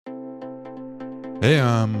Hey,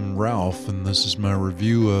 I'm Ralph, and this is my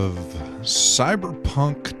review of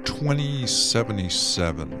Cyberpunk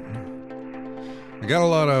 2077. I got a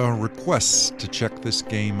lot of requests to check this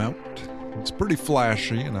game out. It's pretty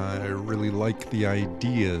flashy, and I really like the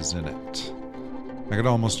ideas in it. I could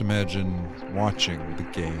almost imagine watching the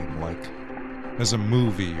game, like as a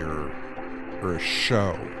movie or a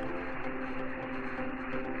show.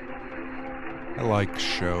 I like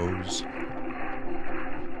shows.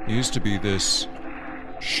 There used to be this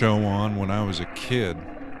show on when I was a kid.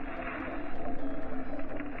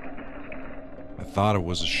 I thought it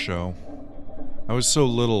was a show. I was so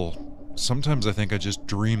little, sometimes I think I just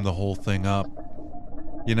dreamed the whole thing up.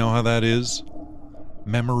 You know how that is?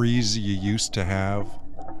 Memories you used to have.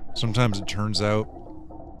 Sometimes it turns out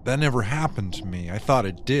that never happened to me. I thought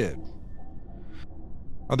it did.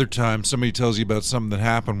 Other times somebody tells you about something that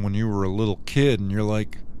happened when you were a little kid and you're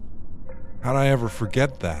like, how'd I ever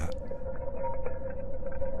forget that?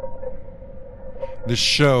 This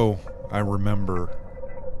show, I remember,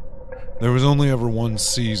 there was only ever one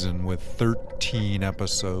season with 13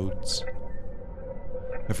 episodes.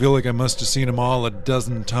 I feel like I must have seen them all a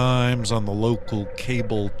dozen times on the local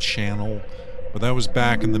cable channel, but that was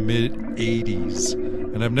back in the mid-'80s,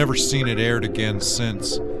 and I've never seen it aired again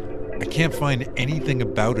since. I can't find anything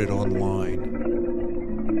about it online.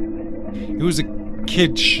 It was a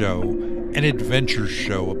kid's show, an adventure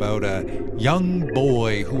show about a young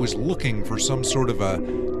boy who was looking for some sort of a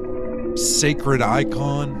sacred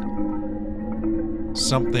icon,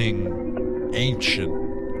 something ancient,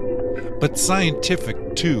 but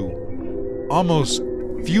scientific too, almost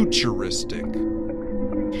futuristic.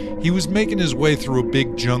 He was making his way through a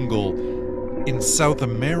big jungle in South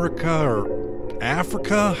America or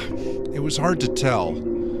Africa. It was hard to tell.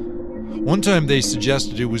 One time they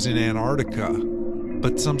suggested it was in Antarctica,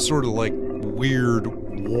 but some sort of like weird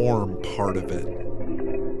warm part of it.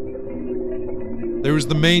 There was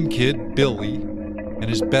the main kid, Billy, and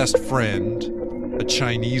his best friend, a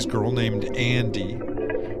Chinese girl named Andy,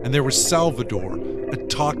 and there was Salvador, a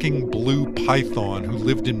talking blue python who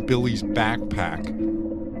lived in Billy's backpack,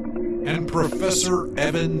 and Professor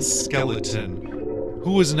Evan Skeleton,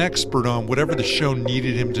 who was an expert on whatever the show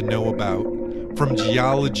needed him to know about, from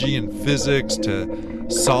geology and physics to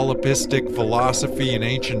solipsistic philosophy and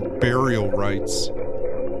ancient burial rites.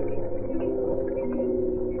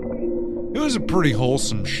 It was a pretty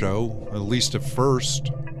wholesome show, at least at first.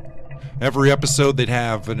 Every episode they'd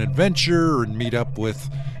have an adventure and meet up with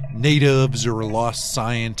natives or a lost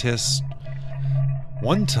scientist.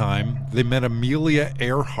 One time, they met Amelia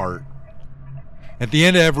Earhart. At the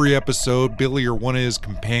end of every episode, Billy or one of his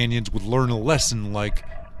companions would learn a lesson like,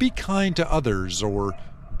 be kind to others, or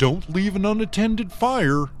don't leave an unattended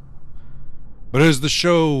fire. But as the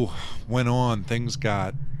show went on, things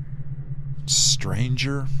got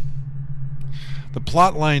stranger. The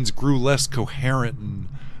plot lines grew less coherent and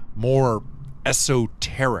more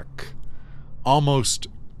esoteric, almost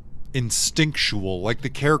instinctual, like the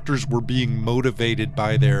characters were being motivated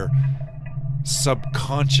by their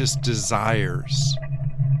subconscious desires.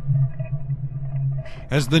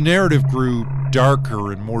 As the narrative grew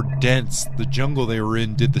darker and more dense, the jungle they were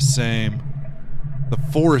in did the same. The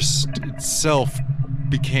forest itself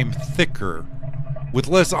became thicker, with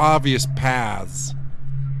less obvious paths,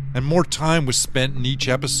 and more time was spent in each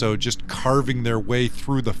episode just carving their way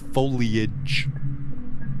through the foliage.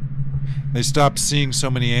 They stopped seeing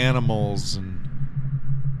so many animals, and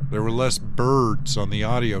there were less birds on the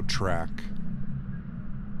audio track.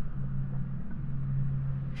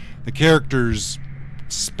 The characters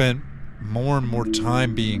spent more and more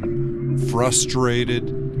time being frustrated,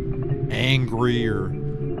 angry, or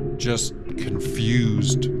just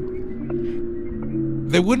confused.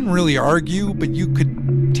 They wouldn't really argue, but you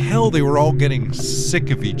could tell they were all getting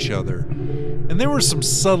sick of each other. And there were some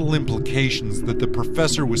subtle implications that the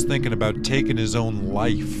professor was thinking about taking his own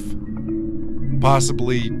life.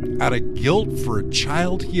 Possibly out of guilt for a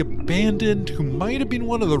child he abandoned who might have been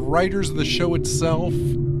one of the writers of the show itself.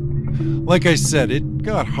 Like I said, it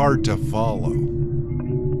got hard to follow.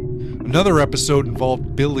 Another episode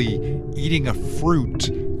involved Billy eating a fruit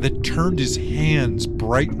that turned his hands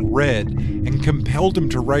bright red and compelled him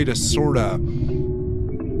to write a sort of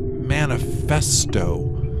manifesto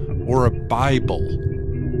or a Bible.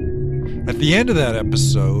 At the end of that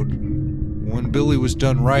episode, when Billy was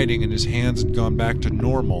done writing and his hands had gone back to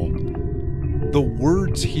normal, the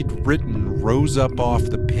words he'd written rose up off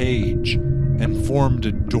the page and formed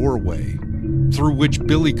a doorway through which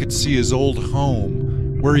Billy could see his old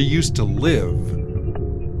home where he used to live.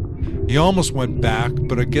 He almost went back,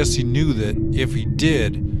 but I guess he knew that if he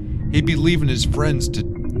did, he'd be leaving his friends to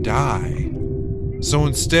die. So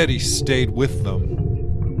instead, he stayed with them.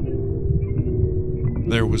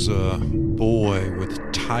 There was a boy with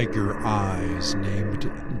tiger eyes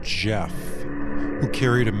named Jeff, who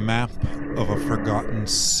carried a map of a forgotten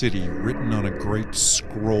city written on a great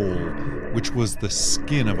scroll, which was the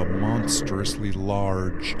skin of a monstrously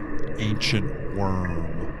large, ancient worm.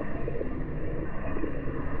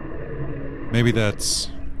 Maybe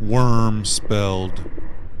that's worm spelled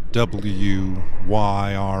W-Y-R-M,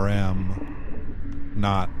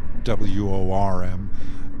 not W-O-R-M.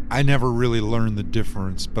 I never really learned the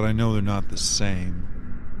difference, but I know they're not the same.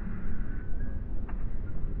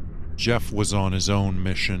 Jeff was on his own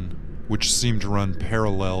mission, which seemed to run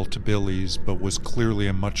parallel to Billy's, but was clearly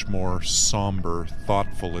a much more somber,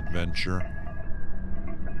 thoughtful adventure.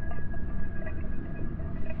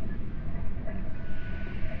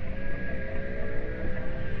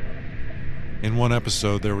 In one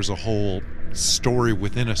episode, there was a whole story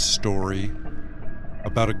within a story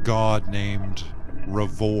about a god named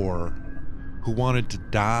Ravor, who wanted to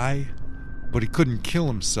die, but he couldn't kill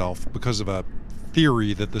himself because of a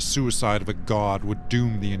theory that the suicide of a god would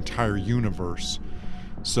doom the entire universe.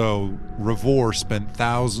 So Ravor spent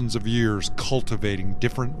thousands of years cultivating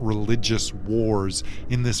different religious wars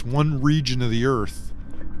in this one region of the earth,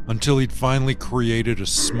 until he'd finally created a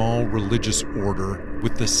small religious order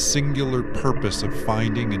with the singular purpose of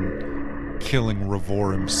finding and killing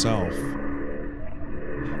Ravor himself.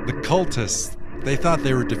 The cultists, they thought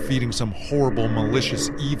they were defeating some horrible, malicious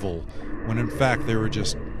evil, when in fact they were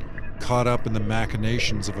just caught up in the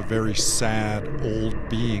machinations of a very sad, old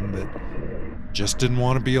being that just didn't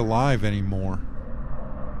want to be alive anymore.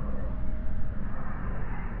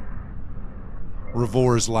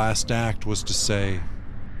 Ravor's last act was to say,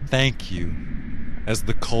 "Thank you," as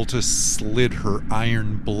the cultist slid her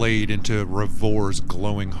iron blade into Ravor's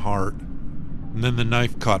glowing heart. And then the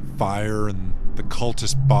knife caught fire and the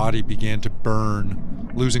cultist's body began to burn,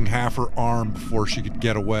 losing half her arm before she could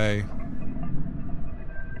get away.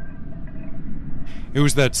 It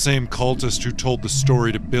was that same cultist who told the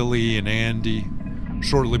story to Billy and Andy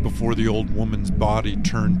shortly before the old woman's body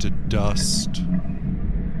turned to dust.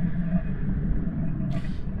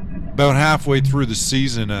 About halfway through the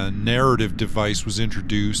season, a narrative device was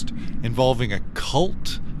introduced involving a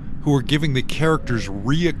cult who were giving the characters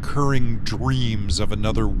reoccurring dreams of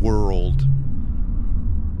another world.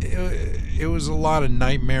 It was a lot of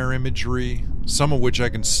nightmare imagery, some of which I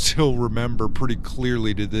can still remember pretty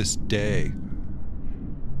clearly to this day.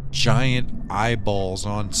 Giant eyeballs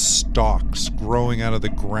on stalks growing out of the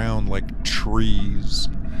ground like trees,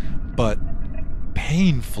 but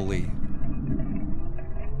painfully.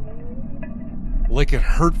 Like it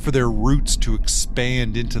hurt for their roots to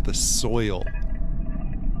expand into the soil.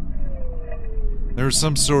 There was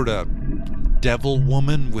some sort of devil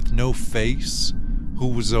woman with no face who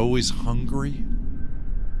was always hungry.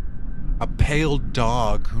 A pale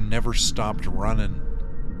dog who never stopped running,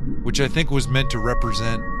 which I think was meant to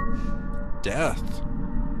represent death.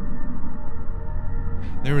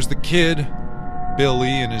 There was the kid, Billy,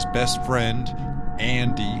 and his best friend,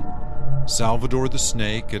 Andy, Salvador the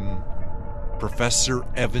Snake, and Professor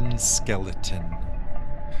Evan Skeleton.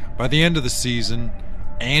 By the end of the season,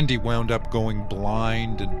 Andy wound up going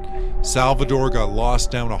blind, and Salvador got lost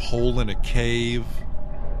down a hole in a cave.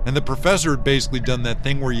 And the professor had basically done that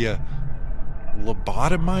thing where you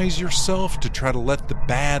lobotomize yourself to try to let the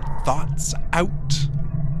bad thoughts out.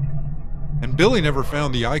 And Billy never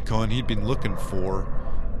found the icon he'd been looking for.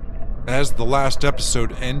 As the last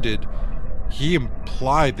episode ended, he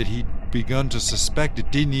implied that he'd begun to suspect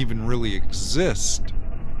it didn't even really exist.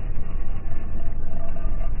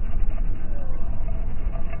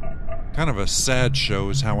 Kind of a sad show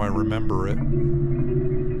is how I remember it.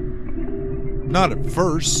 Not at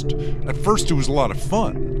first. At first it was a lot of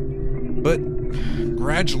fun. But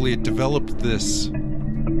gradually it developed this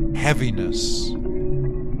heaviness.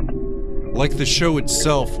 Like the show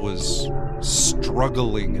itself was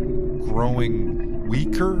struggling and growing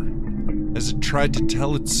weaker as it tried to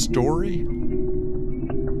tell its story.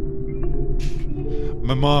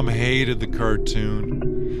 My mom hated the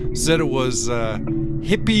cartoon. Said it was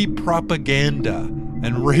hippie propaganda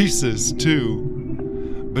and racist too.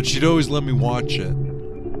 But she'd always let me watch it.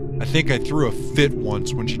 I think I threw a fit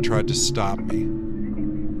once when she tried to stop me.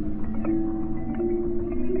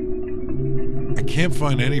 I can't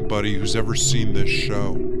find anybody who's ever seen this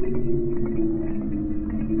show.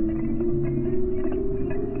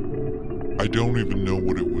 I don't even know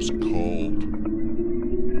what it was called.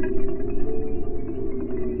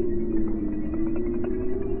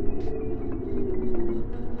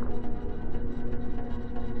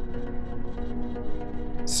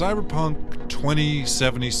 Cyberpunk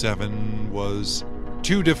 2077 was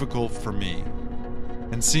too difficult for me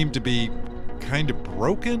and seemed to be kind of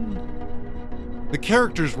broken. The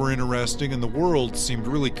characters were interesting and the world seemed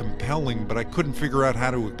really compelling, but I couldn't figure out how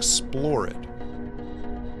to explore it.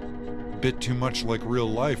 A bit too much like real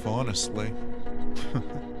life, honestly.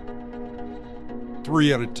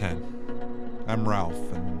 3 out of 10. I'm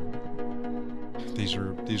Ralph, and these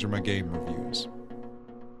are my game reviews.